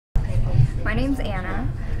My name's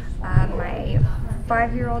Anna. My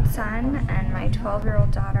 5-year-old son and my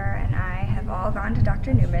 12-year-old daughter and I have all gone to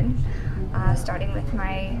Dr. Newman, starting with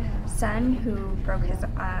my son who broke his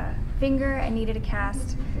finger and needed a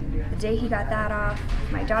cast. The day he got that off,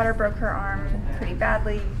 my daughter broke her arm pretty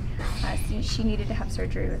badly. She needed to have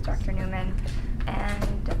surgery with Dr. Newman.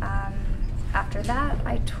 And after that,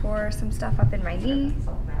 I tore some stuff up in my knee.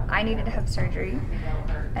 I needed to have surgery.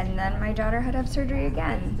 And then my daughter had to have surgery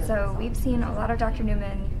again. So we've seen a lot of Dr.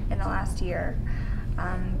 Newman in the last year,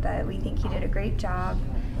 but we think he did a great job.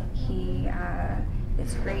 He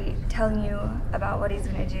is great telling you about what he's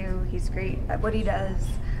going to do. He's great at what he does,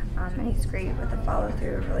 and he's great with the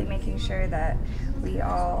follow-through, really making sure that we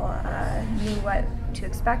all knew what to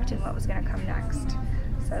expect and what was going to come next.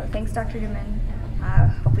 So thanks, Dr. Newman.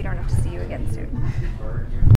 Hope we don't have to see you again soon.